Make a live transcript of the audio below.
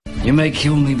You may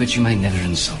kill me, but you may never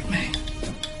insult me.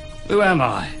 Who am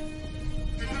I?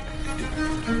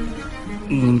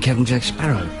 Captain Jack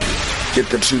Sparrow. Get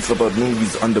the truth about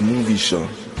movies on the movie show.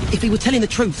 If he were telling the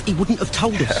truth, he wouldn't have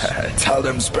told us. Tell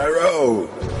them, Sparrow.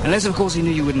 Unless, of course, he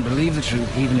knew you wouldn't believe the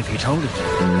truth, even if you told it.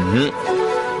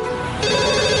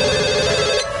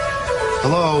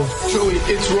 Hello? Joey,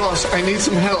 it's Ross. I need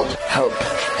some help. Help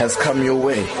has come your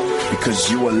way because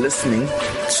you are listening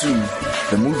to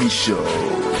the movie show.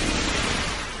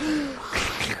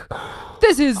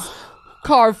 This is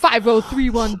car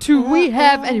 50312. We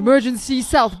have an emergency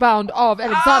southbound of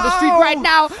Alexander Street right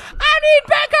now. I need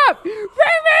backup! Bring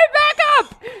me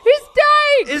backup! He's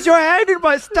dying! Is your hand in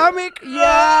my stomach?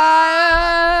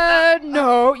 Yeah.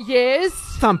 No. Yes.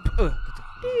 Thump.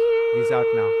 He's out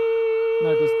now.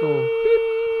 No, just go.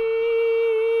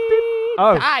 Beep.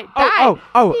 Oh. Die.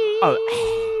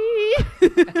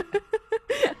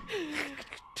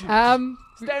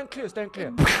 Stand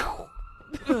clear.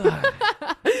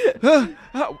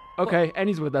 Okay, and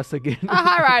he's with us again.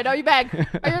 Hi, Ryan. Are you back?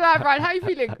 Are you alive, Ryan? How are you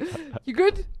feeling? You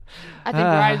good? I think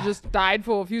Ryan just died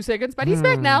for a few seconds, but he's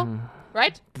back now.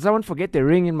 Right? Did someone forget the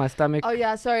ring in my stomach? Oh,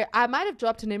 yeah. Sorry. I might have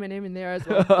dropped an M&M in there as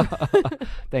well.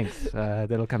 Thanks.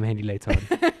 That'll come handy later on.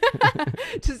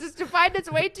 Just to find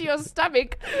its way to your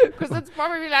stomach. Because it's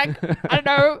probably like, I don't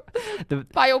know,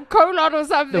 by your colon or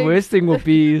something. The worst thing will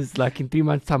be is like in 3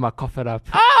 months' time I cough it up.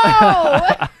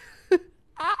 Oh!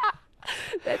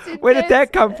 That's intense. Where did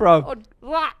that come from?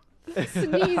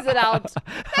 Sneeze it out.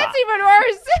 That's even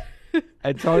worse.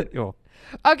 I told you.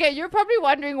 Okay, you're probably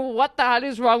wondering what the hell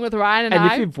is wrong with Ryan and And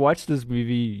I. if you've watched this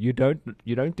movie, you don't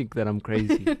think that I'm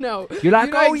crazy. No. You're like,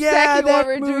 you know oh yeah, exactly that what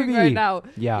we're movie. doing right now.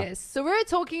 Yeah. Yes. So we're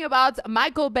talking about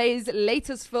Michael Bay's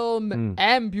latest film,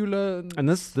 Ambulance. And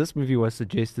this movie was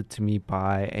suggested to me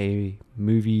by a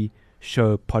movie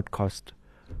show podcast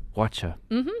watcher.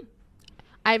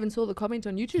 I even saw the comment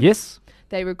on YouTube. Yes.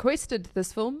 They requested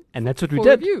this film And that's what we for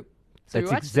did. review. So we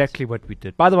That's watched exactly what we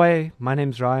did. By the way, my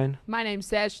name's Ryan. My name's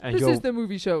Sash. And This you're is the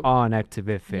movie show. On Active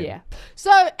FM. Yeah.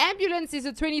 So Ambulance is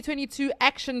a 2022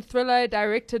 action thriller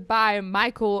directed by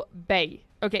Michael Bay.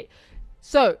 Okay.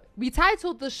 So we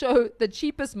titled the show The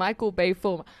Cheapest Michael Bay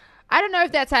Film. I don't know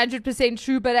if that's 100%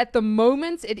 true, but at the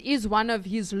moment it is one of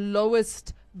his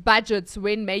lowest budgets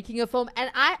when making a film, and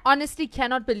I honestly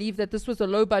cannot believe that this was a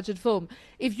low budget film.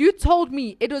 If you told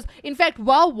me it was, in fact,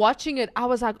 while watching it, I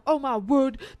was like, oh my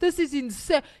word, this is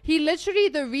insane. He literally,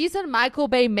 the reason Michael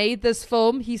Bay made this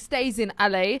film, he stays in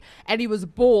LA and he was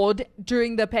bored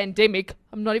during the pandemic.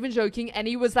 I'm not even joking. And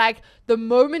he was like, the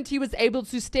moment he was able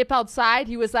to step outside,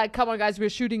 he was like, come on guys, we're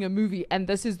shooting a movie, and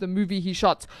this is the movie he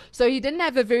shot. So he didn't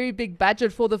have a very big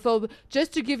budget for the film.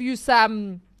 Just to give you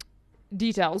some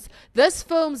details, this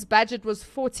film's budget was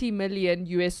 $40 million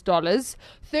US.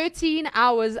 13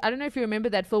 hours. I don't know if you remember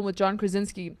that film with John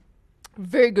Krasinski.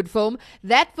 Very good film.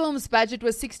 That film's budget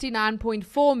was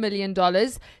 $69.4 million.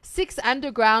 Six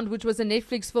Underground, which was a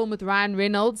Netflix film with Ryan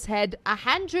Reynolds, had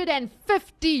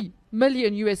 $150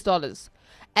 million US.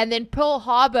 And then Pearl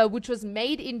Harbor, which was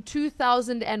made in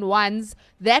 2001's,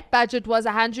 that budget was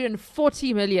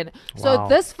 $140 million. Wow. So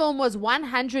this film was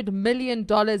 $100 million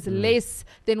less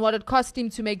than what it cost him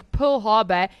to make Pearl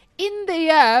Harbor in the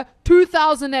year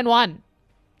 2001.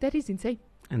 That is insane.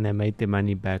 And they made their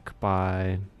money back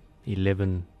by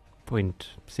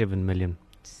 11.7 million.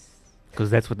 Because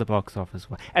that's what the box office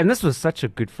was. And this was such a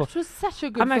good film. It was such a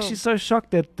good I'm film. actually so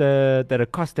shocked that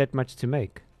it cost that much to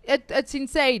make. It's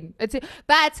insane.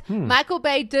 But Michael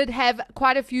Bay did have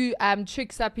quite a few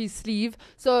tricks up his sleeve.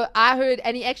 So I heard,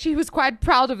 and he actually was quite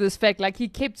proud of this fact. Like, he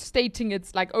kept stating it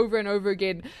like over and over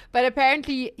again. But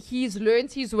apparently he's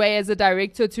learned his way as a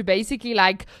director to basically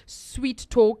like sweet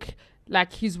talk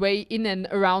like his way in and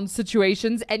around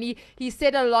situations. And he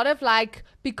said a lot of like,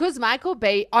 because Michael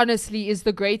Bay honestly is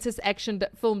the greatest action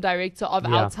film director of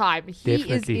our time. He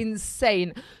definitely. is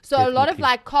insane. So a lot of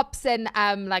like cops and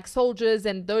like soldiers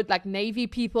and those like Navy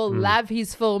people love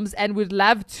his films and would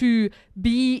love to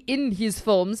be in his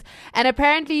films. And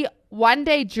apparently one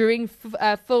day during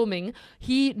filming,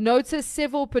 he noticed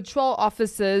several patrol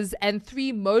officers and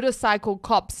 3 motorcycle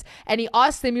cops. And he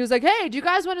asked them, he was like, hey, do you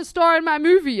guys want to star in my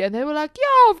movie? And they were like,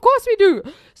 yeah, of course we do.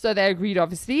 So they agreed,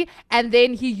 obviously. And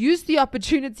then he used the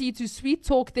opportunity to sweet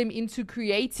talk them into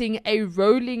creating a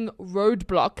rolling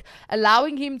roadblock,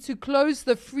 allowing him to close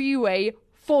the freeway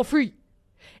for free,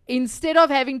 instead of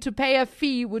having to pay a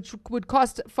fee which would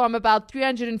cost from about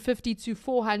 $350,000 to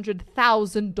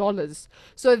 $400,000.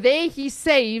 So there he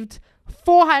saved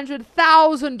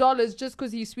 $400,000 just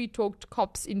because he sweet talked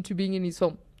cops into being in his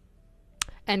film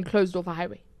and closed off a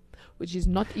highway, which is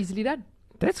not easily done.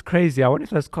 That's crazy. I wonder if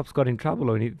those cops got in trouble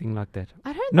or anything like that.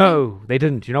 I don't think. No, they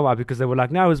didn't. You know why? Because they were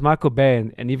like, no, it was Michael Bay.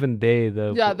 And even there,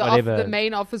 The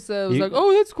main officer was He- like,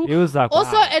 oh, that's cool. he was like,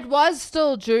 Also, wow. it was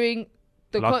still during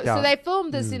so Lockdown. they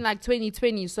filmed this in like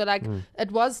 2020. So like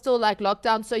it was still like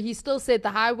lockdown. So he still said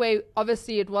the highway,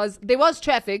 obviously there was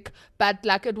traffic, but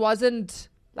like it wasn't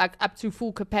like up to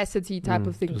full capacity type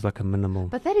of It thing. was like a minimal.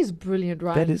 But that is brilliant,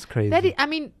 right? That is crazy. I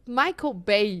mean, Michael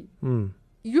Bay.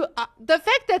 The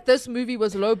fact that this movie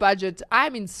was low budget,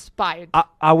 I'm inspired.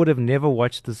 I would have never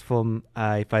watched this film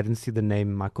if I didn't see the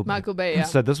name Michael Bay. Michael Bay, yeah.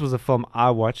 So this was a film I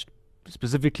watched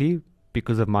specifically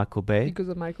because of Michael Bay. Because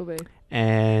of Michael Bay.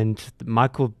 And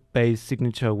Michael Bay's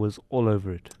signature was all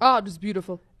over it. Oh, it was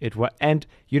beautiful. It was, and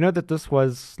you know that this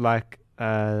was like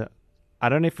I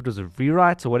don't know if it was a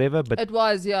rewrite or whatever, but It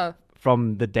was, yeah.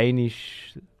 from the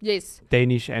Danish Yes.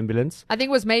 ambulance. I think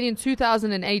it was made in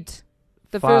 2008.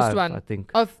 The Five, first one. I think.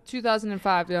 Of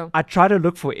 2005, yeah. I tried to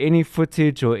look for any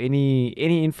footage or any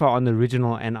info on the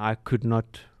original, and I could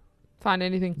not. Find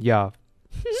anything. Yeah.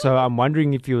 So I'm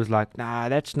wondering if he was like, nah,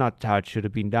 that's not how it should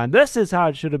have been done. This is how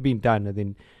it should have been done, and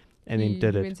then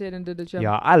did He it. went ahead and did it,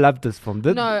 Yeah, I loved this film.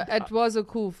 No, it was a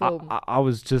cool film. I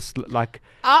was just like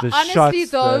the Honestly,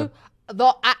 shots.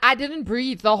 though, I didn't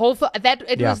breathe the whole film.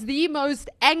 It Yeah. was the most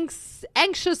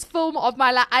anxious film of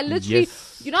my life. I literally,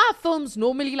 Yes. you know how films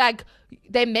normally like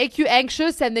they make you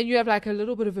anxious and then you have like a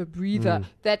little bit of a breather.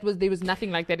 There was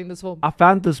nothing like that in this film. I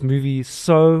found this movie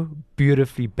so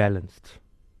beautifully balanced.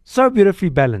 So beautifully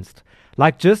balanced.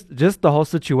 Like just the whole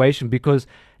situation, because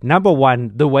number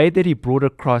one, the way that he brought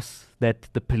across that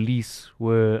the police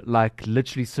were like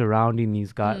literally surrounding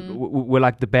these guys, were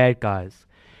like the bad guys.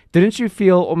 Didn't you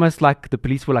feel almost like the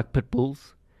police were like pit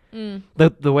bulls?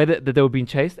 The way that they were being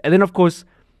chased. And then of course,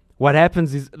 what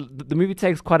happens is the movie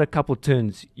takes quite a couple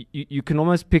turns. You can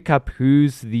almost pick up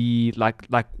who's the like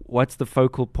what's the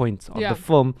focal point of Yeah. the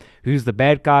film, who's the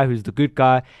bad guy, who's the good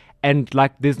guy. And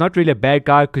like there's not really a bad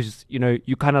guy, because you know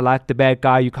you kind of like the bad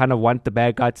guy, you kind of want the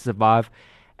bad guy to survive.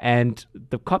 And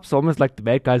the cops are almost like the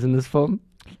bad guys in this film,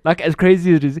 like as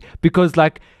crazy as it is, because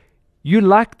like you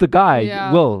like the guy,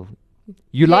 Yeah. Will.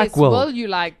 You Yes, like Will. Will, you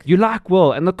like. You like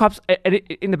Will, and the cops,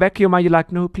 in the back of your mind, you're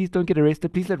like, no, please don't get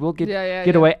arrested. Please let Will get Yeah.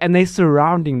 away. And they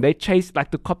surrounding, they chase,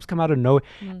 like the cops come out of nowhere.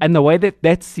 And the way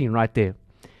that scene right there,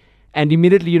 and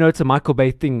immediately you know it's a Michael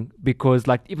Bay thing, because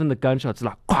like even the gunshots,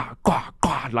 like quah, quah,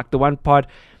 quah, like the one part,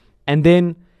 and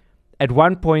then at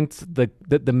one point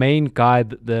the main guy,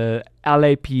 the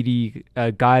LAPD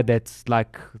guy that's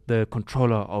like the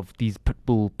controller of these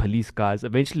pitbull police guys,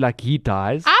 eventually like he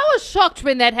dies. I was shocked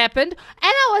when that happened, and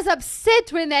I was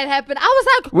upset when that happened. I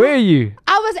was like, Where are you?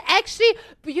 I was actually,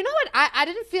 but you know what?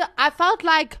 I felt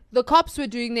like the cops were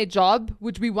doing their job,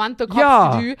 which we want the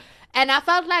cops to do. And I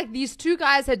felt like these two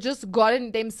guys had just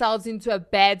gotten themselves into a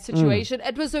bad situation.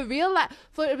 It was a real,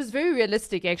 it was very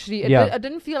realistic, actually. I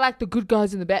didn't feel like the good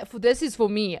guys in the bad. This is for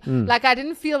me. Like, I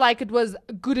didn't feel like it was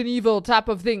good and evil type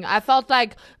of thing. I felt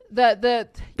like That's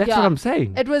what I'm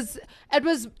saying. It was,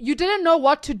 you didn't know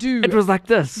what to do. It was like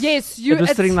this. Yes, it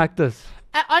was sitting like this.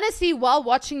 Honestly, while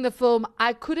watching the film,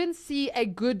 I couldn't see a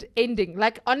good ending.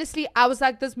 Like, honestly, I was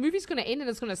like, this movie's going to end and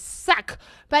it's going to suck.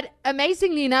 But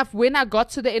amazingly enough, when I got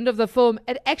to the end of the film,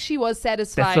 it actually was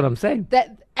satisfying. That's what I'm saying.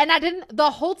 The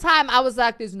whole time I was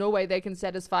like, there's no way they can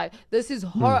satisfy. This is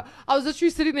horror. I was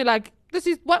literally sitting there like,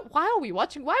 why are we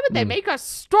watching? Why would they make a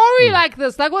story like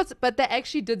this? Like, but they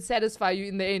actually did satisfy you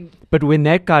in the end. But when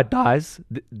that guy dies,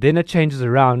 then it changes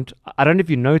around. I don't know if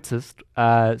you noticed.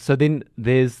 So then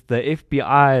there's the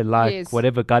FBI,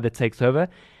 whatever guy that takes over.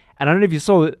 And I don't know if you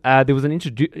saw, there was an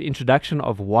introduction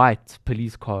of white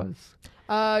police cars.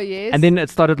 Oh, yes. And then it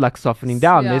started like softening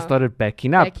down. Yeah. They started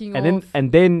backing up.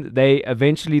 And then they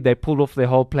eventually pulled off their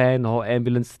whole plan, the whole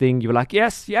ambulance thing. You were like,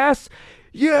 yes.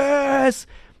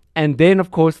 And then,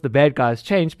 of course, the bad guys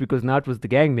changed, because now it was the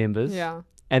gang members. Yeah.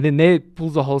 And then they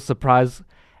pulls a whole surprise.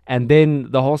 And then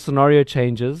the whole scenario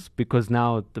changes, because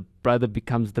now the brother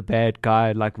becomes the bad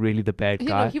guy, like really the bad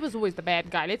guy. He was always the bad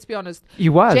guy, let's be honest. He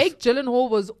was. Jake Gyllenhaal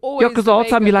was always because the whole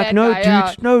time you're like,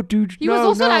 no, dude. He was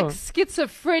also like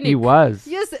schizophrenic. He was.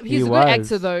 Yes, he's a good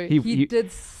actor though. He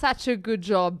did such a good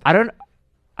job. I don't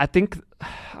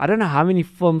know how many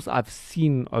films I've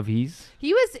seen of his.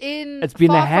 He was in It's been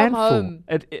Far a handful. From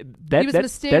Home. He was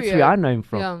That's Mysterio. where I know him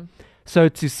from. Yeah. So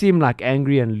to see him like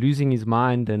angry and losing his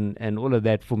mind and all of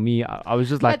that, for me, I was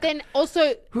just like. But then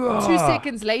also 2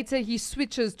 seconds later, he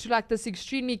switches to like this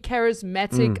extremely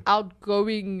charismatic,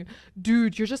 outgoing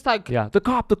dude. You're just like, yeah, the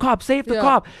cop, save the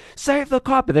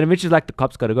cop. And then eventually like the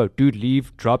cop's got to go. Dude,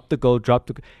 leave, drop the girl,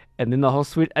 and then the whole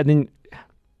switch, and then.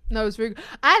 No, it was very good.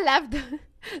 I loved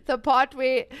the part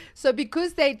where, so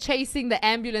because they're chasing the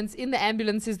ambulance, in the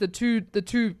ambulance is the two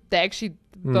they're actually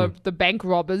the bank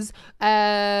robbers,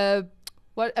 a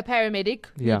paramedic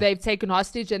who they've taken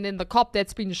hostage, and then the cop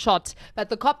that's been shot. But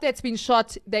the cop that's been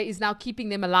shot, they is now keeping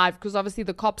them alive, because obviously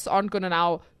the cops aren't going to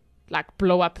now like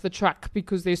blow up the truck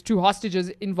because there's 2 hostages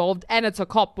involved and it's a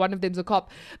cop. One of them's a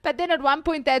cop. But then at one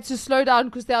point they had to slow down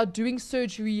because they are doing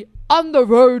surgery on the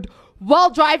road while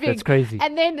driving. That's crazy.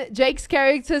 And then Jake's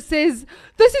character says,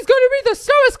 "This is going to be the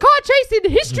slowest car chase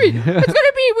in history. We're going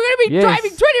to be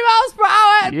driving 20 miles per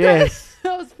hour." Yes.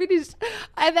 I was finished.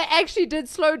 And they actually did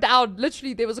slow down.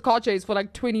 Literally, there was a car chase for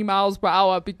like 20 miles per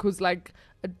hour because that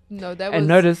was... And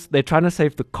notice, they're trying to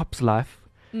save the cop's life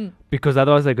because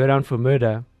otherwise they go down for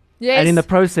murder. Yes. And in the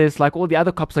process, like, all the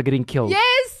other cops are getting killed.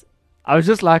 Yes. I was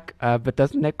just like, but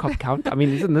doesn't that cop count? I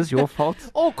mean, isn't this your fault?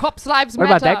 All cops' lives What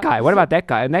matter. about that guy? What about that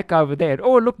guy? And that guy over there?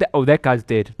 Oh, look, that guy's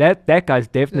dead. That guy's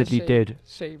definitely dead.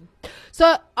 Shame.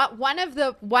 So one of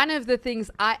the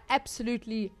things I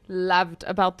absolutely loved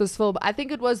about this film, I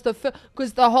think it was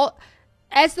because the whole,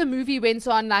 as the movie went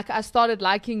on, like, I started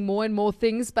liking more and more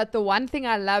things. But the one thing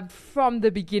I loved from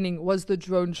the beginning was the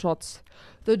drone shots.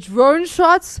 The drone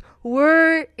shots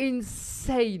were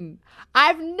insane.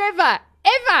 I've never,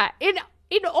 ever in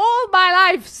all my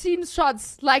life seen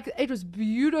shots like it was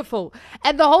beautiful.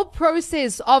 And the whole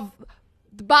process of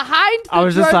behind the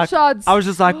drone shots. I was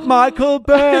just like, Michael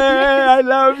Bay, I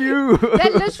love you.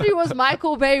 That literally was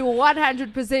Michael Bay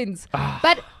 100%.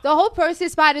 But the whole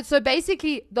process behind it, so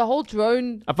basically the whole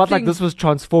drone I felt like thing- this was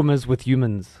Transformers with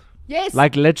humans. Yes.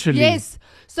 Like, literally. Yes.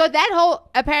 So that whole,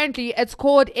 apparently it's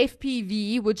called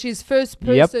FPV, which is first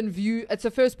person view. It's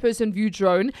a first person view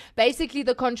drone. Basically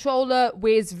the controller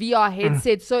wears VR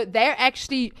headsets. So they're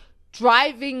actually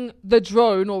driving the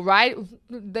drone, or right?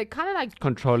 They're kind of like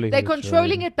Controlling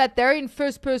it, but they're in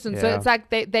first person. So it's like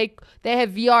they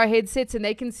have VR headsets and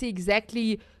they can see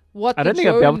exactly what I don't think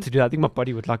I'd be able to do that. I think my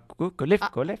body would like, go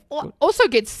left, go left. Go. Also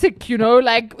get sick,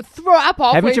 like throw up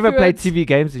halfway. Haven't you ever through played it. TV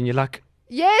games and you're like,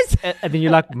 Yes. and then you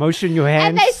like motion your hands?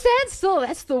 And they stand still.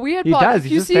 That's the weird He part. does.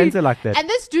 He just stands there like that. And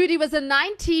this dude, he was a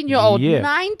 19-year-old. Yeah.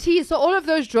 90. So all of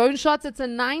those drone shots, it's a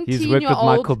 19-year-old. He's worked with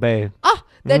Michael Bay.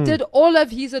 That did all of.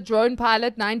 He's a drone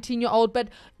pilot, 19-year-old. But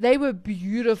they were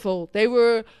beautiful. They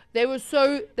were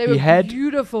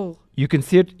beautiful. You can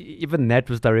see it. Even that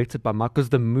was directed by Mark, because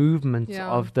the movement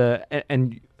of the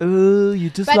you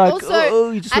just But like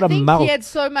also, you just I want to think melt. he had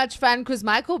so much fun because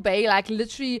Michael Bay, like,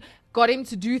 literally got him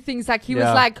to do things like he was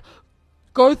Yeah. like,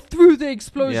 go through the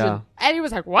explosion. Yeah. And he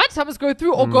was like, what? I must go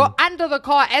through or go under the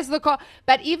car as the car.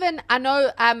 But even, I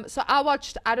know, so I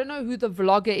watched, I don't know who the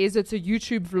vlogger is. It's a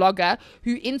YouTube vlogger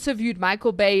who interviewed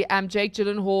Michael Bay, Jake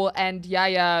Gyllenhaal and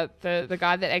Yaya, the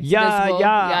guy that acted as well.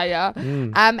 Yeah.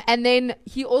 And then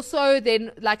he also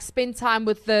then like spent time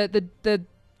with the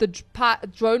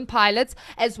drone pilots,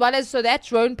 as well as, so that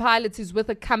drone pilot is with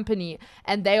a company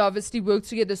and they obviously work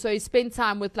together, so he spent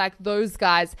time with like those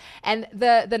guys. And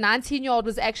the 19-year-old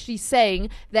was actually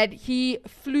saying that he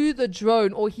flew the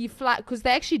drone, or he fly, because they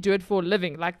actually do it for a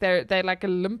living, like they're like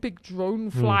Olympic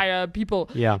drone flyer people.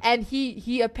 And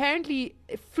he apparently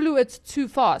flew it too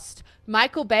fast.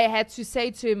 Michael Bay had to say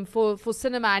to him, for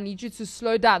cinema, I need you to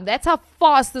slow down. That's how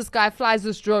fast this guy flies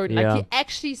this drone. Like, he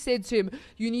actually said to him,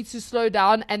 you need to slow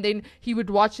down. And then he would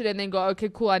watch it and then go, okay,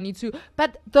 cool, I need to.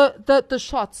 But the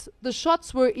shots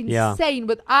were insane.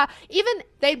 With even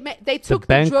they took the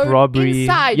bank drone robbery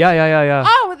inside. Yeah.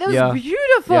 Oh, that was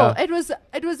beautiful. Yeah.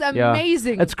 It was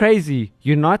amazing. It's crazy.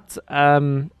 You're not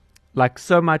like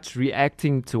so much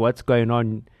reacting to what's going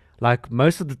on. Like,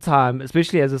 most of the time,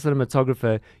 especially as a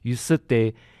cinematographer, you sit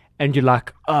there and you're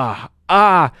like,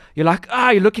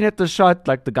 you're looking at the shot,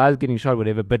 like the guy's getting shot,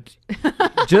 whatever, but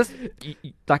just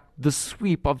like the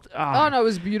sweep of, oh no, it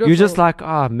was beautiful. You're just like,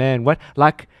 man, what?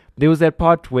 Like, there was that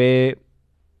part where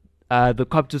the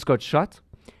cop just got shot,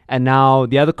 and now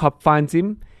the other cop finds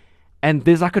him, and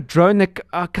there's like a drone that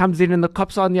comes in, and the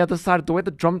cops are on the other side. The way the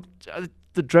drone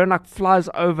like flies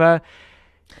over.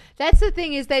 That's the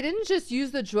thing, is they didn't just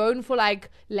use the drone for like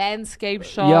landscape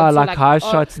shots. Yeah, or like high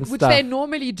shots and which stuff. they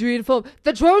normally do in film.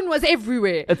 The drone was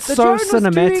everywhere. It's the so drone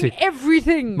cinematic. Was doing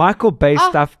everything. Michael Bay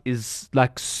stuff is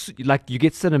like you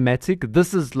get cinematic.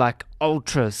 This is like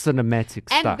ultra cinematic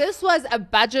and stuff. this was a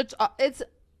budget. I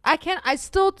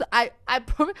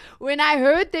promise, when I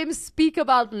heard them speak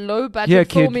about low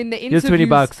budget film in the interviews, here's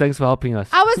 $20. Thanks for helping us.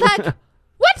 I was like,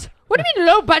 what? What do you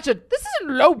mean low budget? This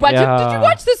isn't low budget. Yeah. Did you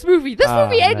watch this movie? This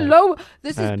movie ain't no. low.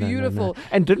 This is No. beautiful.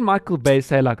 And didn't Michael Bay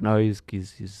say like, no, he's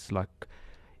like,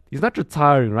 He's not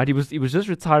retiring, right? He was just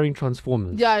retiring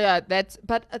Transformers. Yeah.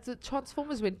 But the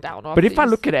Transformers went down. But if I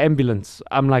after look at Ambulance,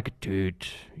 I'm like, dude,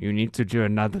 you need to do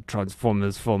another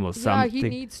Transformers film or yeah, something. he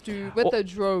needs to with the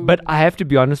drone. But I have to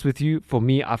be honest with you. For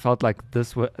me, I felt like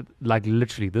this was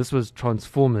this was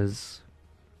Transformers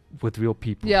with real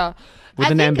people. yeah, With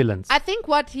an ambulance. I think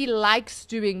what he likes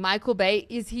doing, Michael Bay,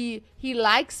 is he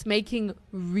likes making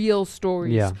real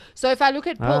stories. Yeah. So if I look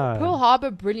at Ah. Pearl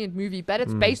Harbor, brilliant movie, but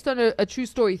it's based on a true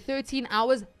story. 13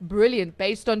 hours, brilliant,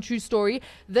 based on true story.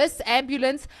 This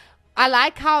Ambulance, I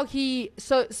like how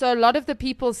so a lot of the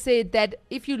people said that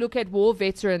if you look at war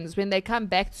veterans, when they come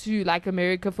back to like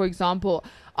America, for example,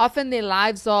 often their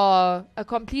lives are a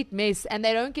complete mess and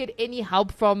they don't get any help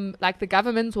from like the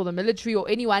government or the military or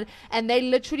anyone, and they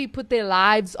literally put their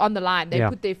lives on the line. They Yeah.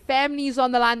 put their families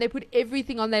on the line. They put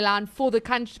everything on their line for their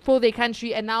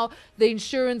country, and now the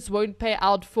insurance won't pay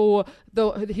out for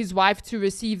his wife to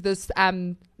receive this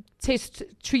test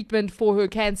treatment for her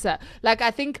cancer. Like, I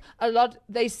think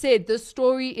they said this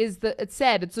story it's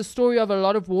sad. It's a story of a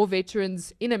lot of war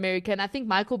veterans in America. And I think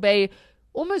Michael Bay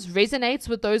almost resonates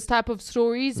with those type of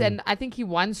stories. And I think he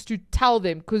wants to tell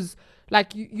them because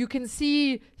like you can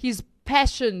see his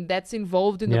passion that's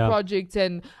involved in the Yeah. project.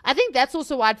 And I think that's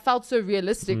also why it felt so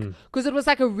realistic, because it was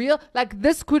like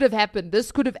this could have happened.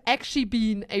 This could have actually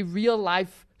been a real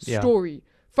life Yeah. story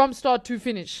from start to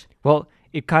finish. Well,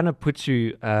 it kind of puts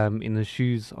you in the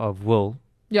shoes of Will.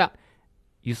 Yeah.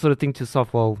 You sort of think to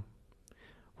yourself, well,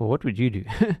 what would you do?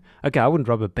 Okay, I wouldn't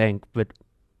rob a bank, but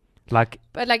like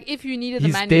But like if you needed the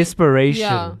his money. desperation,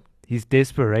 Yeah. his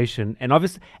desperation, and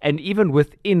obviously, and even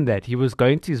within that, he was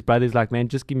going to his brothers like, man,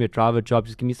 just give me a driver job,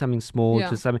 just give me something small, Yeah.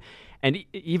 just something. And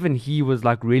even he was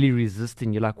like really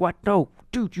resisting. You're like, what? No,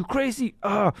 dude, you crazy?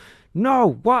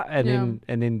 No, what? And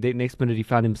Yeah. then the next minute he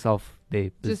found himself there,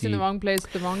 Just in the wrong place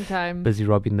at the wrong time. busy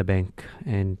robbing the bank.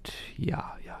 And yeah,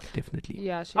 definitely.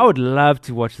 Yeah, I would love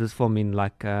to watch this film in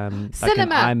like Cinema. like an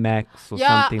IMAX or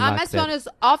Yeah, something I like must be that. honest,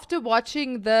 after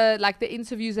watching the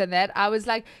interviews and that, I was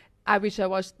like, I wish I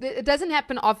watched. It doesn't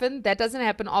happen often. That doesn't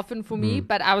happen often for me.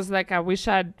 But I was like, I wish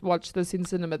I'd watched this in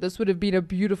cinema. This would have been a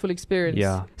beautiful experience.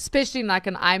 Yeah. Especially in like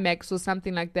an IMAX or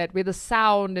something like that, where the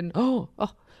sound and it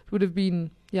would have been,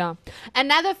 yeah.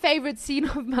 Another favorite scene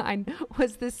of mine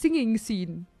was the singing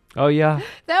scene. Oh yeah,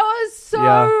 That was so.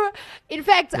 Yeah. In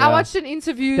fact, I Yeah. watched an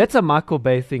interview. that's a Michael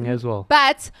Bay thing as well.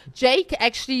 But Jake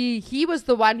actually, he was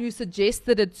the one who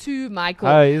suggested it to Michael.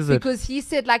 Oh, is it? Because he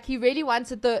said like he really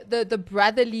wanted the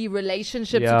brotherly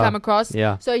relationship to Yeah, come across.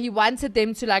 yeah. So he wanted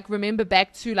them to like remember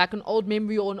back to like an old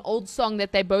memory or an old song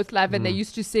that they both love and they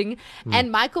used to sing.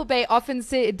 And Michael Bay often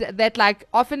said that like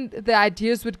often the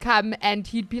ideas would come and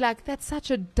he'd be like, that's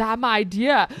such a dumb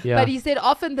idea. Yeah. But he said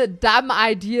often the dumb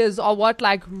ideas are what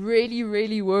like really,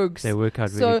 really works. They work out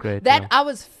So really great. that yeah. I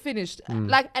was finished.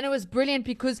 Like, and it was brilliant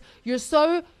because you're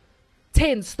so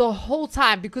tense the whole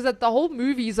time because the whole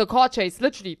movie is a car chase.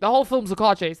 Literally, the whole film's a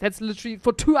car chase. That's literally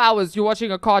for 2 hours you're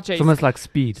watching a car chase. It's almost like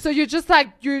Speed. So you're just like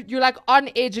you're like on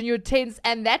edge and you're tense.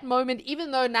 And that moment,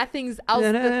 even though nothing's else,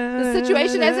 the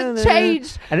situation hasn't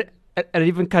changed. And it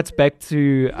even cuts back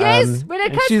to Yes, when it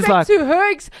and comes she's back like, to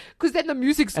her, because then the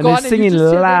music's And gone they're and singing you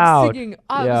just hear loud. them singing.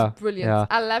 Oh, it Yeah, was brilliant. yeah.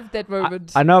 I loved that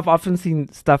moment. I know I've often seen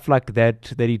stuff like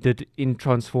that he did in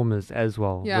Transformers as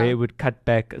well, Yeah. where it would cut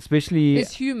back, especially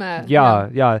His humor.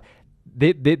 yeah.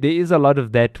 There is a lot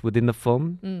of that within the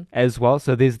film Mm. as well.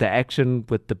 So there's the action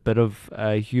with the bit of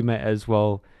humor as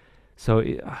well. So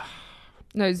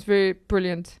No, it's very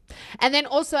brilliant. And then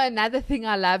also another thing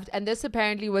I loved, and this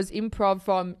apparently was improv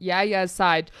from Yaya's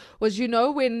side, was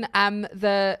when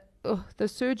the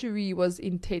surgery was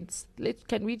intense.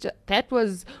 That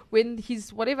was when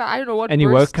he's whatever, I don't know what. and he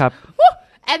burst. woke up. Woo!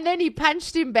 And then he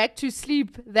punched him back to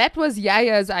sleep. That was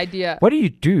Yaya's idea. What do you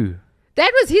do?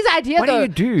 That was his idea, What do though. you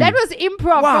do? That was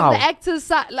improv Wow. from the actor's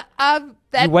side.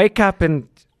 You wake up and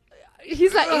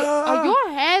He's like, are your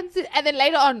hands? And then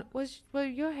later on, were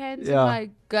your hands in Yeah. my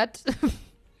gut?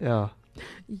 yeah.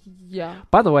 Yeah.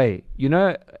 By the way,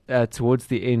 towards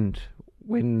the end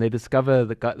when they discover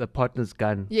the partner's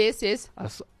gun, Yes.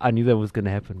 I knew that was going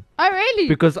to happen. Oh, really?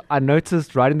 Because I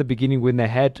noticed right in the beginning when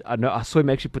I saw him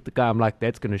actually put the gun. I'm like,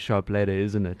 that's going to show up later,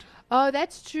 isn't it? Oh,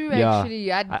 that's true, Yeah. actually.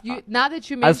 Now that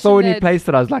you mentioned I saw when he that, placed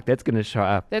it, I was like, that's going to show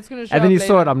up. that's going to show And then up you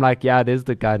saw later. it, I'm like, yeah, there's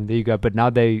the gun. There you go. But now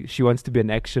she wants to be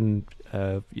an action.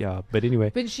 Yeah. But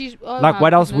anyway, When she, oh Like, my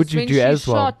what else goodness, would you when do she as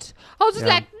well? shot, I was just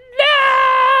Yeah. like,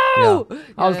 no! yeah.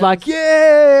 I was that like,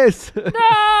 yes.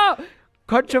 no!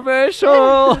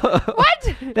 Controversial.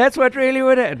 What? That's what really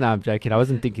would it. No, I'm joking. I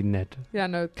wasn't thinking that. Yeah,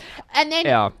 no. And then,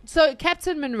 Yeah. so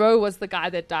Captain Monroe was the guy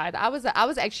that died. I was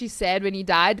actually sad when he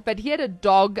died, but he had a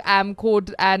dog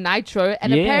called Nitro,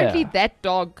 and Yeah. apparently that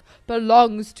dog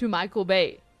belongs to Michael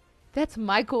Bay. That's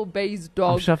Michael Bay's I'm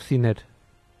dog. sure I've seen it.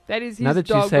 That is his Now that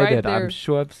you dog say right that, there. I'm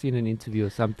sure I've seen an interview or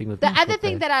something with The Michael other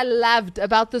thing Bay. that I loved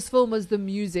about this film was the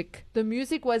music. The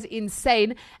music was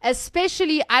insane.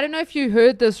 Especially, I don't know if you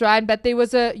heard this, Ryan, but there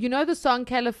was the song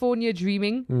California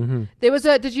Dreaming? Mm-hmm.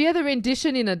 Did you hear the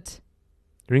rendition in it?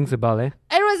 Rings a bell, eh?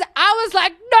 I was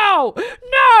like, no,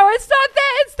 it's not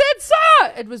that, it's that song.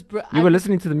 It was, You were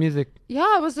listening to the music. yeah,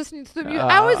 I was listening to the music.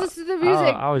 I was listening to the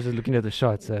music. I was just looking at the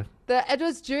shots. It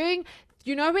was during,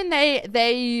 when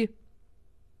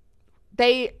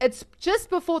it's just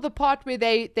before the part where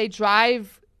they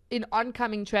drive in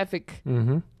oncoming traffic.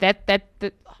 Mm-hmm. That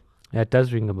Yeah, it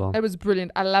does ring a bell. was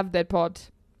brilliant. I love that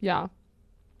part. Yeah.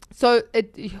 So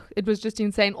it was just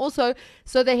insane. Also,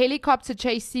 so the helicopter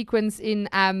chase sequence in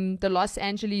the Los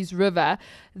Angeles River,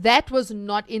 that was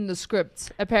not in the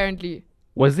script, apparently.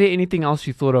 Was there anything else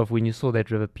you thought of when you saw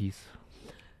that river piece?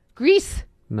 Greece.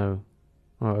 No.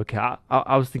 Oh, okay.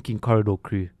 I was thinking Corridor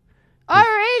Crew. Oh,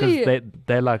 really? Because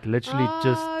they're like literally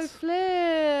Oh, flip.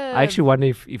 I actually wonder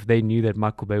if they knew that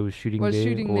Michael Bay was shooting there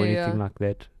or anything like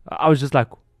that. I was just like,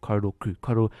 Corridor Crew.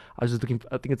 I was just looking,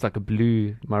 I think it's like a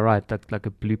blue, am I right? Like a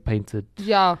blue painted.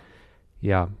 Yeah.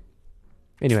 Yeah.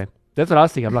 Anyway, that's what I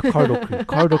was thinking. I'm like,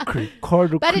 Corridor Crew.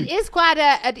 But it is quite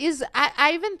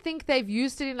I even think they've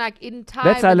used it in time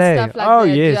That's and LA. stuff like Oh,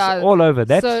 that. yes. Yeah. All over.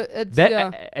 That's, So it's, that,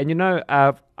 yeah. And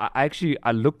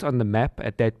I looked on the map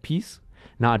at that piece.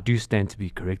 Now I do stand to be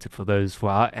corrected for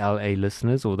our LA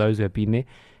listeners or those who have been there.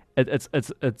 It's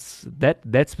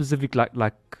that specific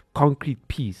like concrete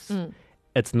piece. Mm.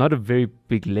 It's not a very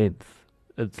big length.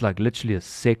 It's like literally a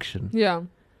section. Yeah.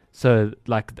 So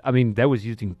that was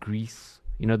used in Greece.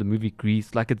 You know the movie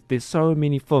Greece. Like there's so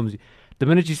many films. The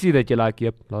minute you see that, you're like,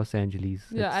 yep, Los Angeles.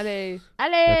 Yeah, That's LA,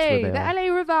 where they the are.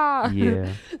 LA River.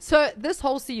 Yeah. So this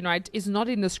whole scene, right, is not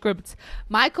in the script.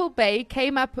 Michael Bay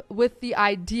came up with the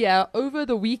idea over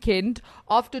the weekend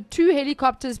after 2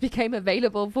 helicopters became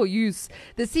available for use.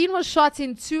 The scene was shot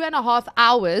in 2.5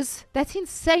 hours. That's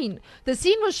insane. The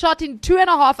scene was shot in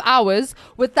 2.5 hours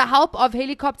with the help of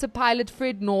helicopter pilot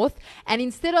Fred North. And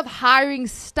instead of hiring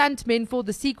stuntmen for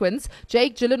the sequence,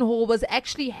 Jake Gyllenhaal was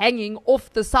actually hanging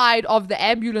off the side of the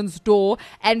ambulance door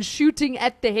and shooting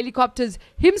at the helicopters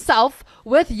himself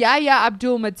with Yahya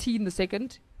Abdul-Mateen II.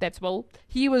 That's Will.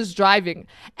 He was driving.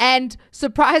 And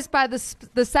surprised by the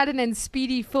sudden and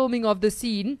speedy filming of the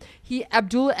scene,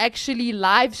 Abdul actually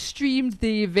live streamed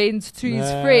the events to his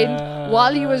friend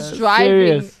while he was driving.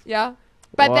 Serious? Yeah.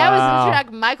 But that was Wow. literally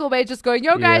like Michael Bay just going,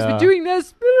 yo guys, Yeah. we're doing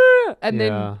this. And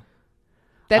then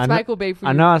that's I know- Michael Bay for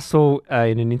I you. know I saw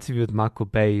in an interview with Michael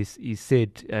Bay, he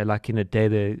said like in a day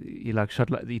that he like shot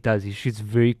like he does. He shoots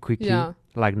very quickly, Yeah.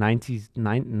 like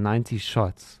 90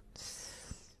 shots.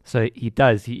 So he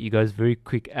does. He goes very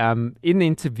quick. In the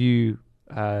interview,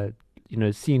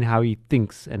 seeing how he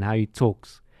thinks and how he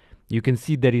talks, you can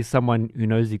see that he's someone who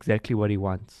knows exactly what he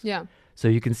wants. Yeah. So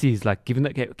you can see he's like, given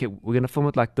that, okay, we're gonna film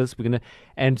it like this.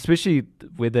 And especially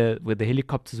where the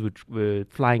helicopters were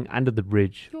flying under the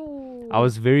bridge. I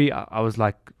was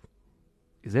like,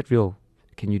 is that real?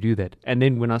 Can you do that? And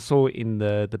then when I saw in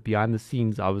the behind the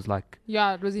scenes, I was like,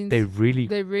 Yeah, it was insane.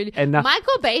 they really. And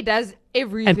Michael Bay does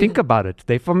everything. and think about it,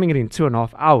 they're filming it in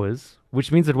 2.5 hours,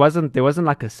 which means there wasn't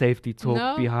like a safety talk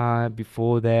No.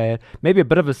 before that. Maybe a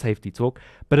bit of a safety talk,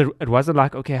 but it wasn't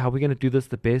like, okay, how are we gonna do this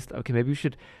the best? Okay, maybe we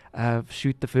should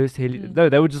shoot the first heli. No,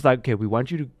 they were just like, okay, we want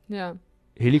you to Yeah.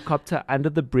 helicopter under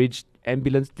the bridge,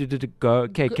 ambulance did go.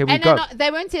 Okay, can we And go?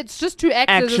 they won't say it's just 2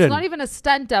 actors. Action. It's not even a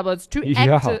stunt double. It's 2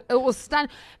 Yeah. actors. It was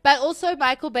stunt. But also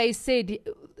Michael Bay said,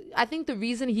 I think the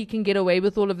reason he can get away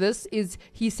with all of this is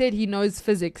he said he knows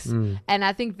physics. And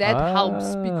I think that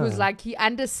helps because like he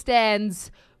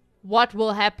understands what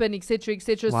will happen, etc.,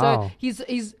 etc. Wow. So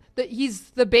he's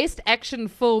the best action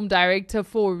film director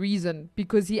for a reason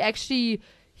because he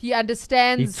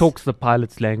understands. He talks the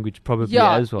pilot's language probably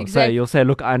Yeah, as well. exactly. So you'll say,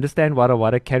 look, I understand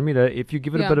wada can we, if you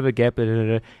give it a Yeah. bit of a gap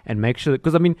and make sure,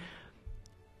 because I mean,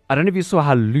 I don't know if you saw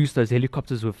how loose those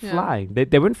helicopters were Yeah. flying.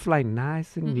 They weren't flying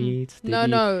nice and neat, steady.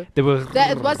 No. They were.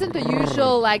 That it wasn't the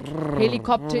usual like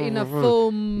helicopter in a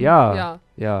film. Yeah.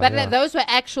 But yeah. those were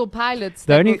actual pilots The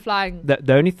that only- were flying.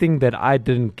 The only thing that I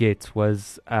didn't get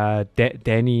was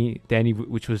Danny,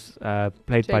 which was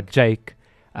played by Jake.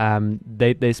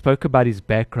 They spoke about his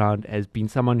background as being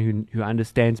someone who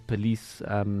understands police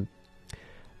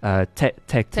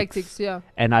Tactics, yeah.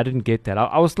 And I didn't get that.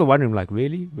 I was still wondering, like,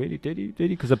 really, did he?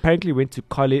 Because apparently he went to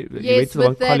college. He went Yes, to the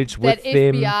one with that, college that with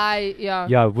them. FBI, yeah.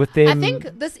 Yeah, with them. I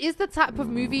think this is the type of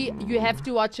movie you have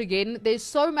to watch again. There's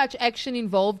so much action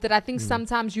involved that I think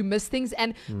sometimes you miss things.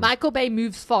 And Michael Bay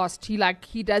moves fast. He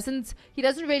doesn't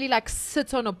really like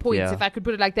sit on a point, Yeah. if I could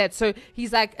put it like that. So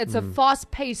he's like, it's a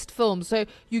fast-paced film, so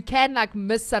you can like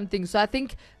miss something. So I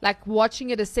think like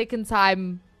watching it a second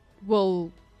time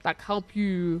will like help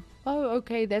you. Oh,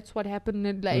 okay, that's what happened,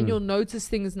 and you'll notice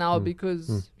things now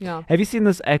because yeah. Have you seen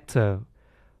this actor?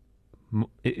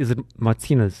 Is it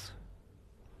Martinez?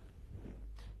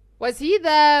 Was he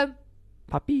the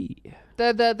Puppy.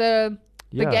 the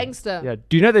Yeah. gangster? Yeah.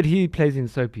 Do you know that he plays in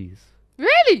soapies?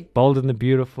 Really? Bold and the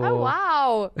Beautiful. Oh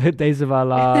wow. Days of Our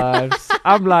Lives.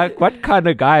 I'm like, what kind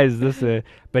of guy is this?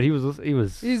 But he was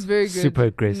He's very good. super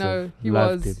aggressive. No, he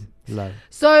Loved was. him. Love.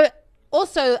 So,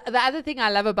 also, the other thing I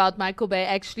love about Michael Bay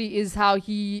actually is how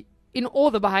he, in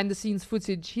all the behind the scenes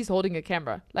footage, he's holding a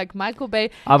camera. Like Michael Bay.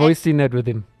 I've always seen that with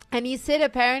him. And he said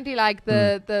apparently like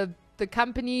the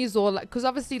companies or like, because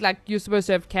obviously like you're supposed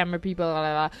to have camera people, blah,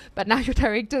 blah, blah, but now your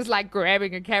director's like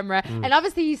grabbing a camera. And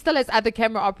obviously he still has other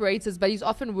camera operators, but he's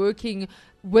often working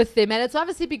with them. And it's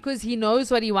obviously because he knows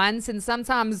what he wants. And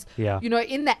sometimes, Yeah. you know,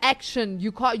 in the action,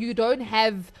 you don't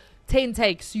have 10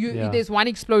 takes. There's one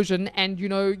explosion and you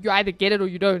know you either get it or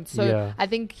you don't. So Yeah. I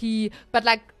think but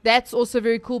like that's also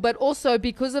very cool. But also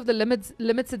because of the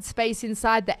limited space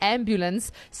inside the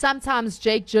ambulance, sometimes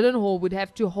Jake Gyllenhaal would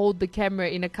have to hold the camera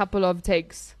in a couple of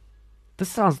takes. This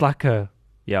sounds like a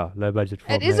low budget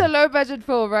film. It is a low budget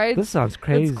film, right? This sounds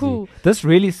crazy. It's cool. This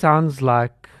really sounds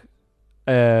like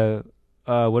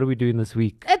what are we doing this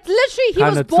week? It's literally he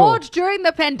Kinda was bored talk. during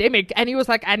the pandemic and he was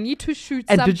like, I need to shoot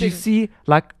And something. did you see,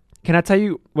 like, can I tell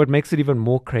you what makes it even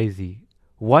more crazy?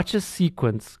 Watch a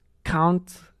sequence,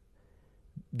 count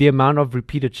the amount of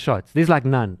repeated shots. There's like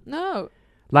none. No.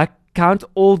 Like, count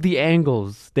all the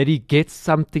angles that he gets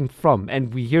something from.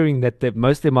 And we're hearing that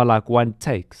most of them are like one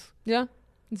takes. Yeah.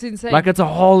 It's insane. Like, it's a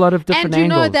whole lot of different and you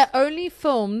angles. know that only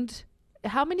filmed,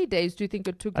 how many days do you think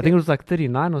it took? I think it was like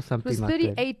 39 or It something was like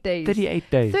 38 that. days. 38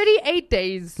 days. 38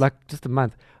 days. Like, just a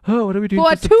month. Oh, what are we doing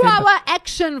for a September? 2-hour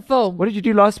action film. What did you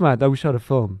do last month? Oh, we shot a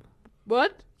film.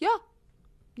 What? Yeah.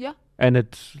 Yeah. And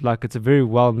it's a very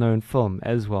well-known film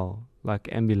as well, like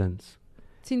Ambulance.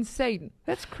 It's insane.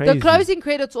 That's crazy. The closing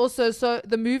credits also, so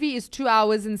the movie is 2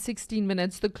 hours and 16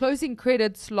 minutes. The closing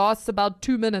credits lasts about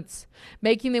 2 minutes,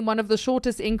 making them one of the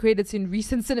shortest end credits in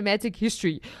recent cinematic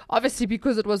history. Obviously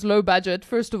because it was low budget,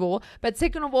 first of all. But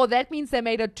second of all, that means they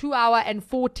made a 2 hour and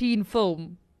 14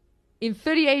 film in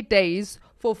 38 days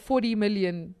for $40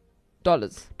 million. Do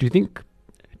you think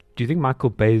Michael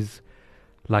Bay's,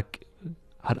 like,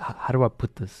 how do I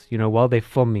put this? You know, while they're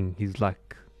filming, he's like,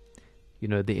 you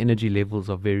know, the energy levels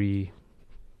are very...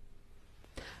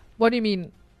 What do you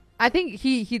mean? I think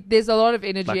he there's a lot of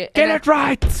energy. Like, get it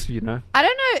right! You know? I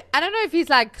don't know if he's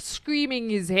like screaming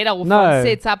his head off No. on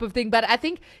set type of thing, but I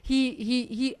think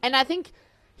he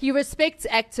respects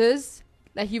actors,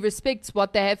 like he respects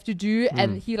what they have to do,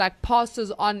 and he like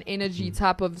passes on energy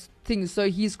type of things. So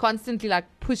he's constantly like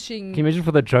pushing. Can you imagine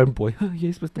for the drone boy? Oh,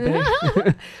 yes, Mr.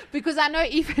 Bay. Because I know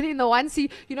even in the one scene,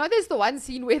 you know, there's the one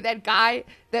scene where that guy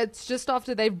that's just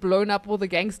after they've blown up all the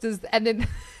gangsters, and then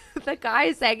the guy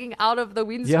is hanging out of the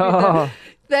windscreen. Yeah.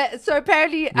 So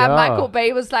apparently Yeah. Michael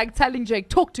Bay was like telling Jake,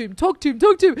 talk to him.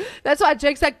 That's why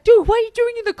Jake's like, dude, what are you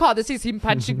doing in the car? This is him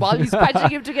punching while he's punching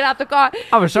him to get out the car.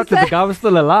 I was shocked that the guy was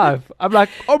still alive. I'm like,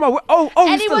 oh my, and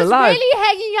he's he still was alive. really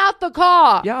hanging out the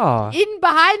car. Yeah. In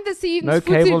behind the scenes No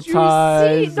footage, cable you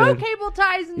ties see no and- cable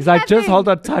ties. He's like, just nothing. hold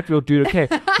on tight, real dude. Okay,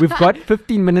 we've got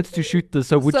 15 minutes to shoot this.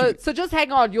 So would you... So just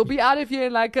hang on. You'll be out of here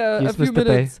in like a Yes, few Mr.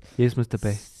 minutes. Bay. Yes, Mr.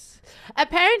 Bay.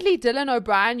 Apparently, Dylan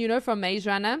O'Brien, you know, from Maze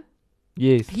Runner,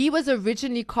 Yes. he was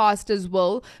originally cast as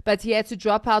Will, but he had to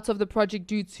drop out of the project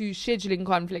due to scheduling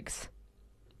conflicts.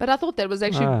 But I thought that was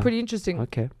actually pretty interesting.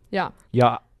 Okay. Yeah.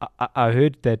 Yeah, I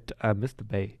heard that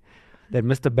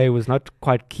Mr. Bay was not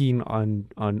quite keen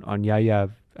on Yaya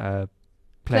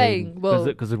playing Will.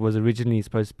 because it was originally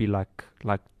supposed to be like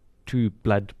two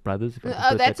blood brothers. If I can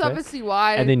put it That's that way. obviously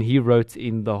why. And then he wrote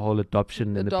in the whole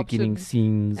adoption and the beginning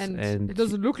scenes and and it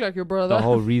doesn't look like your brother. the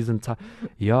whole reason.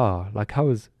 Yeah, like how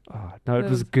was? Oh, no, it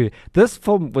was good. This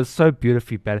film was so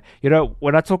beautifully bad. You know,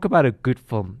 when I talk about a good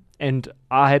film, and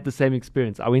I had the same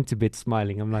experience. I went to bed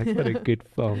smiling. I'm like, what a good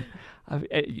film.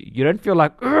 You don't feel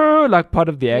like part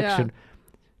of the action.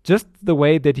 Just the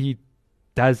way that he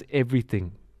does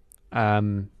everything.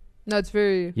 No, it's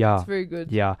very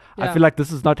good. Yeah. I Yeah. feel like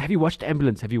this is not. Have you watched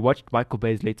Ambulance? Have you watched Michael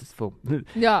Bay's latest film?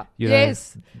 Yeah. You know,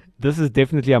 Yes. This is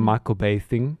definitely a Michael Bay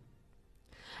thing.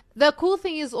 The cool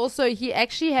thing is also he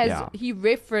actually has Yeah. he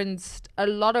referenced a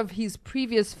lot of his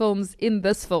previous films in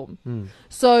this film.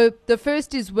 So the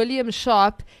first is William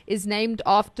Sharp is named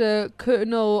after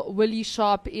Colonel Willie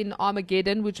Sharp in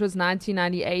Armageddon, which was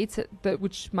 1998,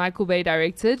 which Michael Bay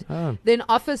directed. Oh. Then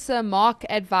Officer Mark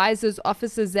advises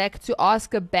Officer Zack to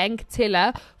ask a bank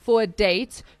teller for a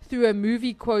date through a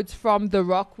movie quote from The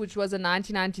Rock, which was a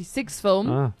 1996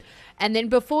 film. Ah. And then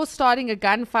before starting a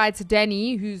gunfight,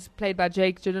 Danny, who's played by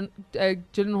Jake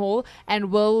Gyllenhaal,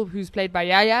 and Will, who's played by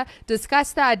Yaya,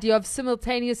 discussed the idea of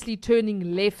simultaneously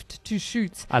turning left to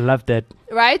shoot. I love that.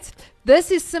 Right?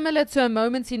 This is similar to a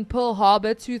moment in Pearl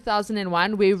Harbor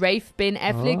 2001 where Rafe Ben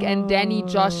Affleck and Danny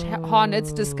Josh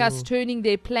Harnett discussed turning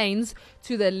their planes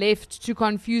to the left to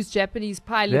confuse Japanese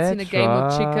pilots in a game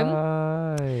of chicken.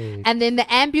 Right. And then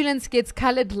the ambulance gets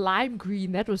colored lime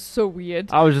green. That was so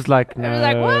weird. I was just like, no. I was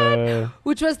like, what?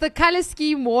 Which was the color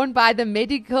scheme worn by the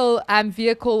medical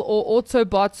vehicle or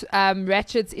Autobot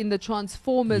Ratchets in the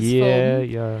Transformers film.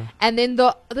 Yeah. And then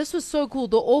this was so cool.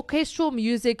 The orchestral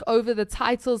music over the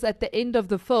titles at the end of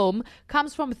the film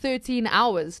comes from 13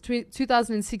 Hours,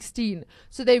 2016.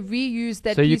 So they reused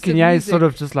that So you piece can, of yeah, music. sort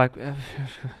of just like,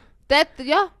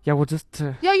 Yeah, we'll just.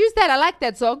 use that. I like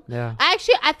that song. Yeah. I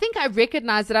think I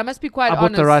recognize it. I must be quite I bought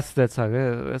honest. the rights to that song.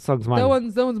 That song's mine. That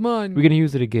one's mine. We're gonna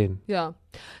use it again. Yeah.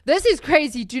 This is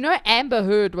crazy. Do you know Amber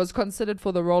Heard was considered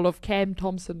for the role of Cam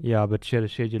Thompson? Yeah, but she had a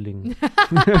scheduling.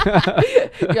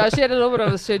 Yeah, she had a little bit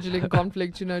of a scheduling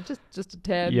conflict, just a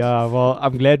tad. Yeah, well,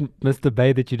 I'm glad, Mr.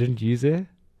 Bay, that you didn't use it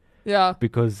Yeah.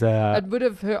 because It would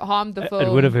have harmed the film.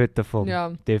 it would have hurt the film.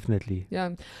 Yeah. Definitely. Yeah.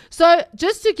 So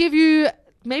just to give you,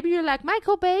 maybe you're like,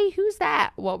 Michael Bay, who's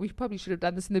that? Well, we probably should have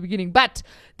done this in the beginning, but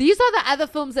these are the other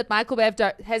films that Michael Bay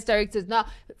has directed. Now,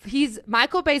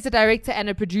 Michael Bay's a director and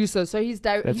a producer, so he's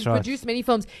That's right. produced many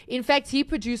films. In fact, he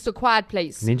produced A Quiet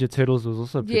Place. Ninja Turtles was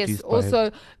also produced Yes, by also,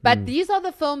 him. but these are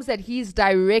the films that he's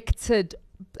directed.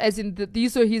 As in,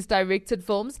 these are his directed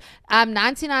films.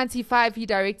 1995, he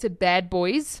directed Bad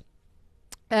Boys.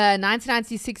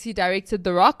 1996, he directed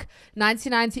The Rock.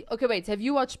 1990. Okay, wait. Have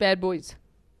you watched Bad Boys?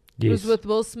 It Yes. was with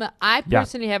Will Smith. I Yeah.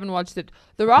 personally haven't watched it.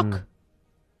 The Rock.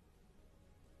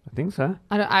 I think so.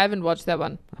 I haven't watched that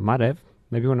one. I might have.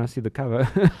 Maybe when I see the cover.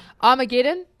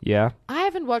 Armageddon. Yeah. I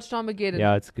haven't watched Armageddon.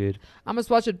 Yeah, it's good. I must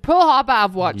watch it. Pearl Harbor,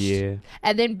 I've watched. Yeah.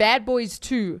 And then Bad Boys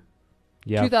 2.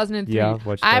 Yeah. 2003. Yeah, I've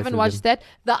watched I both haven't of watched them. that.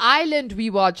 The Island we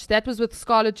watched. That was with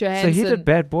Scarlett So Johansson. he did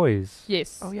Bad Boys.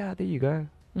 Yes. Oh yeah, there you go.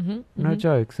 Mm-hmm, No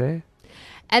jokes, eh?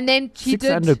 And then he Six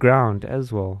did. Underground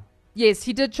as well. Yes,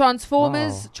 he did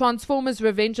Transformers, Wow. Transformers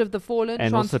Revenge of the Fallen,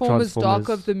 And also Transformers Dark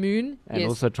Transformers. of the Moon, And yes,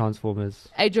 also Transformers.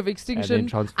 Age of Extinction. And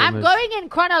then I'm Transformers. going in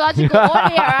chronological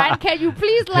order, right? Can you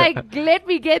please let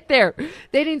me get there?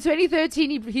 Then in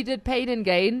 2013 he did Pain and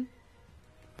Gain.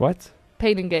 What?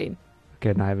 Pain and Gain.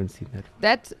 Okay, no, I haven't seen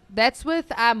that. That's with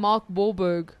Mark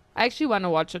Wahlberg. I actually want to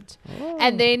watch it. Oh.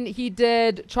 And then he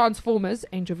did Transformers,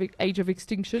 Age of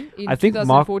Extinction in I think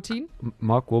 2014.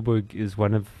 Mark Wahlberg is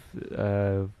one of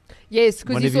Yes,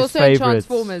 because one he's of his also in favorites.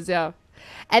 Transformers, yeah.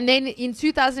 And then in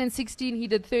 2016, he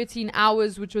did 13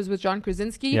 Hours, which was with John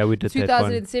Krasinski. Yeah, we did that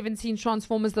one. 2017,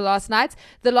 Transformers The Last Night.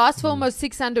 The last film was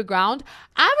Six Underground.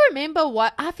 I remember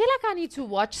I feel like I need to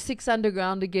watch Six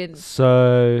Underground again.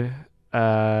 So,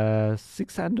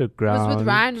 Six Underground. It was with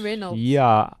Ryan Reynolds.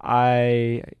 Yeah,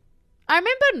 I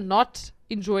remember not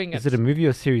enjoying it. Is it a movie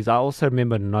or series? I also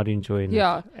remember not enjoying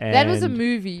Yeah, it. that was a And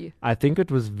movie. I think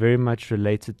it was very much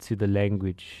related to the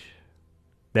language.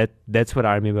 That's what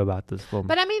I remember about this film.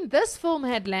 But I mean, this film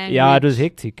had language. yeah, it was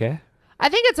hectic, eh? I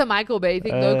think it's a Michael Bay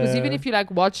thing, though, because even if you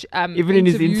watch Even in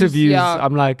his interviews, yeah,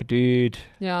 I'm like, dude,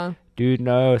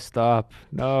 no, stop,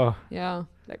 no. yeah.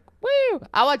 Like, woo!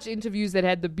 I watched interviews that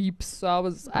had the beeps, so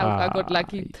I got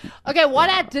lucky. Okay, what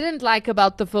I didn't like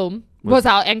about the film was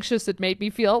how anxious it made me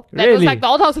feel. That was Really? like the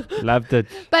whole house. Loved it.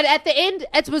 But at the end,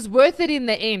 it was worth it in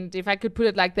the end, if I could put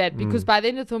it like that, because by the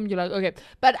end of the film, you're like, okay.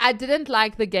 But I didn't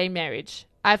like the gay marriage.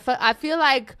 I feel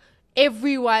like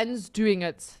everyone's doing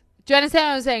it. Do you understand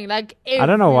what I'm saying? Like, I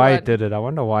don't know why he everyone. did it. I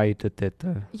wonder why he did that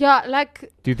though. Yeah,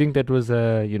 like, Do you think that was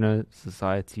a,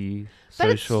 society, but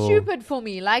social? it's stupid for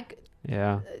me. Like,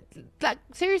 Yeah.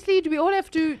 seriously, do we all have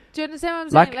to? Do you understand what I'm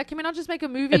Like, saying? Like, can we not just make a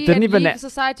movie didn't and even leave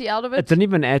society out of it? It didn't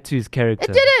even add to his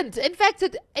character. It didn't. In fact,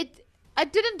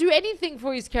 it didn't do anything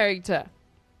for his character.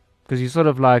 Because you're sort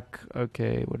of like,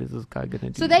 okay, what is this guy gonna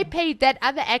do? So they paid that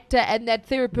other actor and that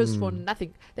therapist for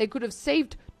nothing. They could have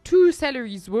saved 2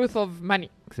 salaries worth of money.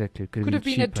 Exactly. Could have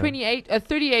been cheaper.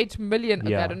 38 million.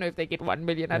 Okay, Yeah. I don't know if they get 1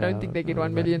 million. I don't Yeah, think they get I 1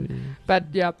 don't million. know. But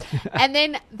yeah. And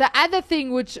then the other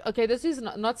thing, which, okay, this is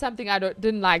not something I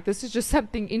didn't like. This is just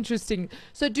something interesting.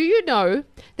 So do you know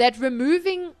that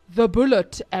removing the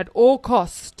bullet at all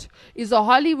cost is a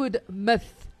Hollywood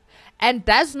myth and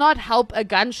does not help a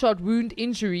gunshot wound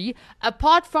injury,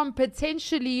 apart from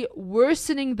potentially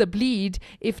worsening the bleed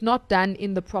if not done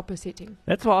in the proper setting?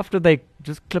 That's why after they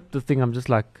just clipped the thing, I'm just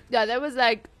like, Yeah, that was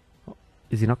like,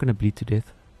 is he not going to bleed to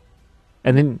death?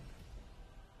 And then,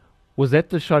 was that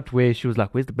the shot where she was like,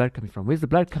 where's the blood coming from? Where's the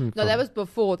blood coming no, from? that was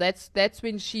before. That's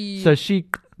when she. So she,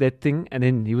 that thing, and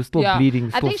then he was still Yeah. bleeding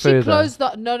I still think further. she closed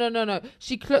the. No.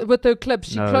 She with her clip,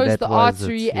 she No, closed that the was it,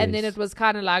 artery, and then yes. it was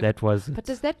kind of like. That was it. But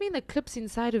does that mean the clip's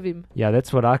inside of him? Yeah,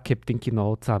 that's what I kept thinking the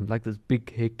whole time. Like this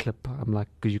big hair clip. I'm like,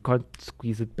 because you can't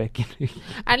squeeze it back in.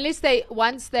 Unless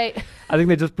once they. I think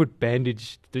they just put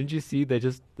bandage. Didn't you see? They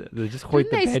just hoiked Didn't the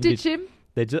they bandage. stitch him?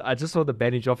 I just saw the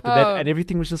bandage after Oh. that, and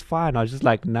everything was just fine. I was just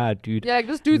like, nah, dude. Yeah, like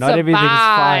this dude Not everything's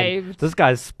fine. survived. This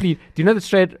guy's spleen. Do you know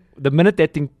the minute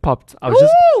that thing popped, I was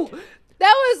just Ooh!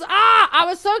 That was I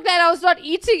was so glad I was not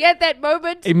eating at that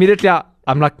moment. immediately,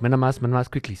 I'm like, minimize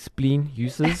quickly. Spleen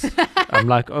uses. I'm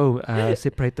like,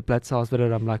 separate the blood cells. But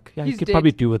I'm like, yeah, you He's could dead.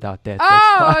 probably do without that.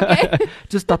 Oh, That's fine. okay.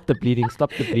 Just stop the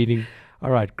bleeding. All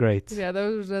right, great. Yeah,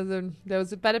 that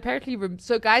was but apparently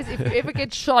so guys, if you ever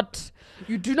get shot,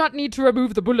 you do not need to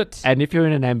remove the bullet. And if you're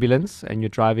in an ambulance and you're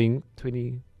driving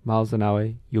 20 miles an hour,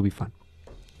 you'll be fine.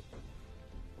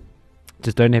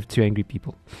 Just don't have 2 angry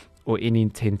people or any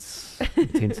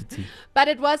intensity. But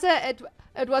it was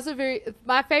a very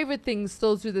my favorite thing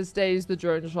still to this day is the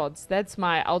drone shots. That's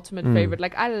my ultimate favorite.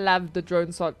 Like I love the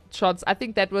drone shots. I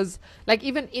think that was like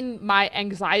even in my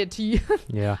anxiety,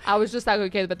 Yeah. I was just like,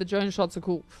 okay, but the drone shots are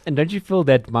cool. And don't you feel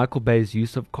that Michael Bay's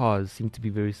use of cars seemed to be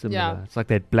very similar? Yeah. It's like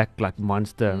that black like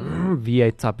monster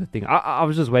V8 type of thing. I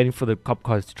was just waiting for the cop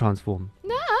cars to transform.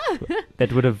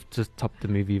 That would have just topped the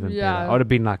movie even Yeah. better. I would have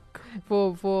been like,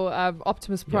 For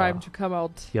Optimus Prime Yeah. to come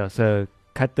out. yeah, so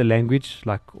cut the language,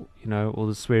 like, all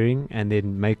the swearing, and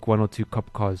then make 1 or 2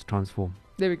 cop cars transform.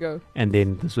 There we go. And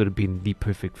then this would have been the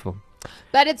perfect film.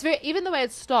 But it's even the way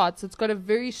it starts, it's got a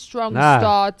very strong Nah,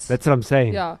 start. That's what I'm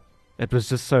saying. Yeah, It was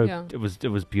just so, Yeah. it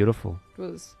was beautiful. it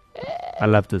was I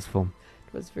loved this film.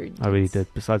 very. I really intense.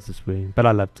 did, besides the swearing. But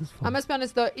I loved this film. I must be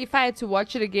honest though, if I had to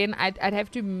watch it again, I'd have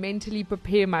to mentally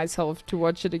prepare myself to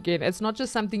watch it again. It's not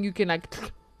just something you can like.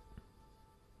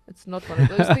 It's not one of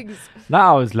those things. No,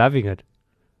 I was loving it.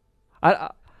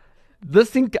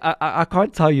 This thing, I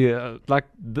can't tell you.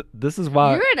 This is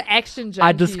why You're an action junkie.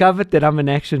 I discovered that I'm an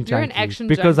action You're an junkie action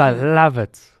because junkie. I love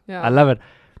it. Yeah. I love it.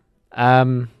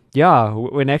 Yeah,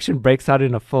 when action breaks out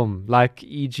in a film, like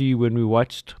e.g. when we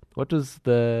watched what was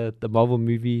the Marvel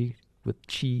movie with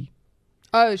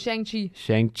Oh, Shang-Chi.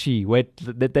 Shang-Chi. Wait,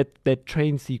 that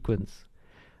train sequence.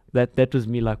 That was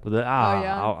me like with the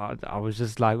yeah. I was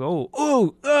just like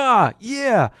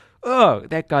yeah. Oh,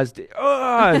 that guy's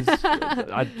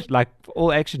like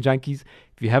all action junkies.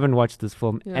 If you haven't watched this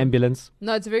film, Yeah. Ambulance,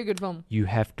 No, it's a very good film. you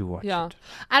have to watch Yeah. it.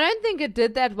 I don't think it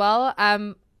did that well.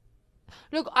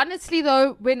 Look, honestly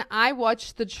though, when I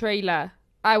watched the trailer,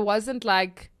 I wasn't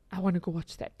like, I want to go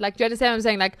watch that. Like, do you understand what I'm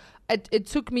saying? Like, it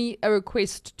took me a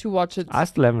request to watch it. I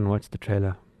still haven't watched the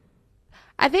trailer.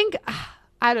 I think,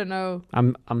 I don't know.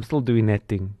 I'm still doing that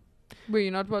thing. Were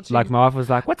you not watching? Like my wife was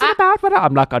like, "What's it about?"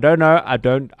 I'm like, "I don't know. I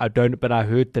don't. But I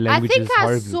heard the I language think is I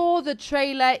horrible." saw the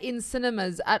trailer in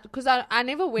cinemas because I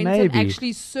never went and Maybe.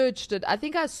 actually searched it. I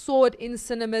think I saw it in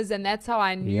cinemas, and that's how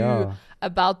I knew Yeah.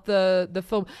 about the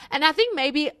film. And I think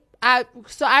maybe I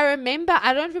remember,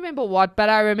 I don't remember what, but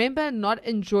I remember not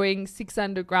enjoying Six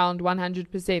Underground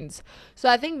 100%. So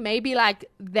I think maybe like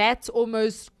that's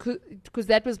almost because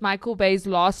that was Michael Bay's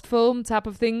last film type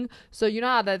of thing. So you know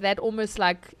how that almost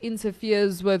like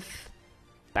interferes with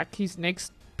like his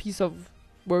next piece of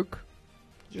work.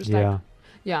 Just Yeah. like,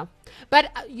 yeah.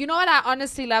 But you know what I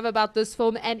honestly love about this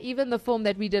film, and even the film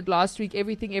that we did last week,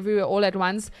 Everything Everywhere All at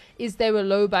Once, is they were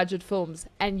low budget films,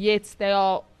 and yet they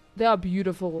are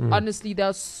beautiful. Honestly, they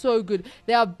are so good.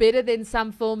 They are better than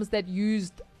some films that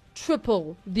used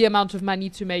triple the amount of money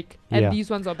to make, and Yeah. these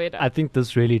ones are better. I think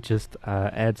this really just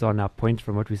adds on our point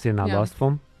from what we said in our Yeah. last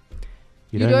film.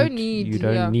 You don't need- You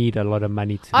don't yeah. need a lot of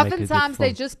money to make a good Oftentimes they're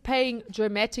film. just paying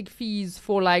dramatic fees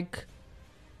for like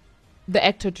the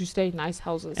actor to stay in nice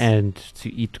houses. And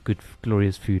to eat good,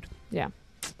 glorious food. yeah.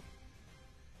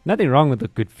 Nothing wrong with the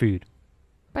good food.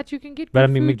 But you can get But good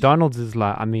I mean, food. McDonald's is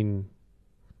like, I mean,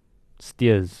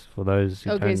 Steers, for those who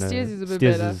Okay, don't know. Steers is a bit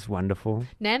Steers better. is wonderful.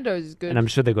 Nando's is good. And I'm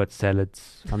sure they got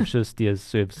salads. I'm sure Steers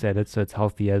serve salads, so it's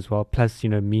healthy as well. Plus,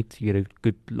 meat, you get a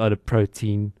good lot of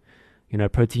protein.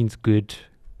 Protein's good.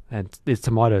 And there's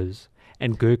tomatoes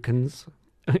and gherkins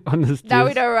on the Steers. Now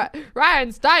we know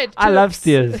Ryan's diet. I love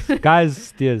tips. Steers. Guys,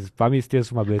 Steers. Buy me Steers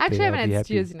for my birthday. Actually, I I'll haven't be had happy.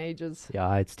 Steers in ages. Yeah,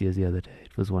 I had Steers the other day.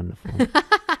 It was wonderful.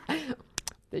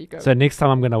 There you go. So next time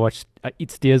I'm going to eat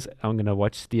Steers, I'm going to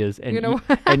watch Steers and, You're gonna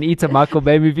and eat a Michael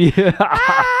Bay movie. there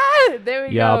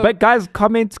we Yeah, go. but guys,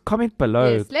 comment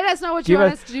below. yes, let us know what you Give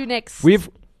want us- us to do next.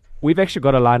 We've actually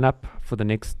got a lineup for the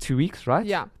next 2 weeks, right?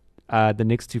 yeah. The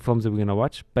next 2 films that we're gonna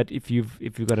watch. But if you've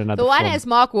got another The one film, has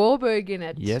Mark Wahlberg in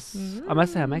it. yes, I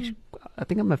must say I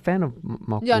think I'm a fan of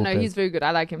Mark. Yeah, Wahlberg. no, he's very good.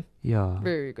 I like him. yeah,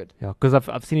 Very good. yeah, because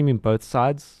I've seen him in both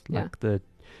sides, Yeah. like the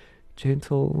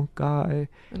gentle guy,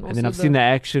 and then also I've seen the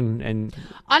action and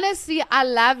Honestly, I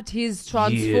loved his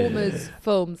Transformers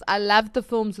films. I loved the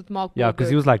films with Mark Wahlberg. yeah, because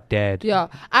he was like dad. Yeah,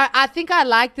 I think I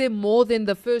like them more than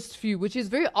the first few, which is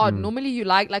very odd. Mm. Normally, you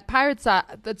like Pirates.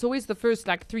 That's always the first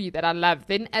 3 that I love.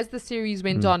 Then, as the series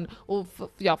went on, or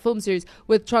film series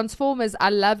with Transformers, I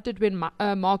loved it when Mark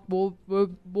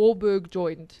Wahlberg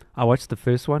joined. I watched the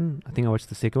first one. I think I watched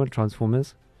the second one,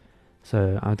 Transformers.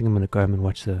 So I think I'm gonna go home and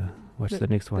watch the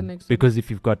next one. next one. Because if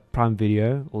you've got Prime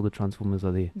Video, all the Transformers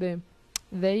are there.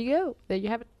 There you go. There you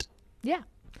have it. Yeah.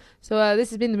 So this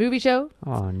has been the movie show,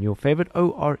 On your favorite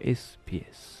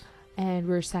ORSPS. and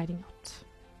we're signing out.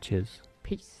 Cheers.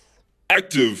 Peace.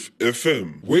 Active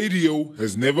FM. Radio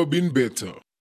has never been better.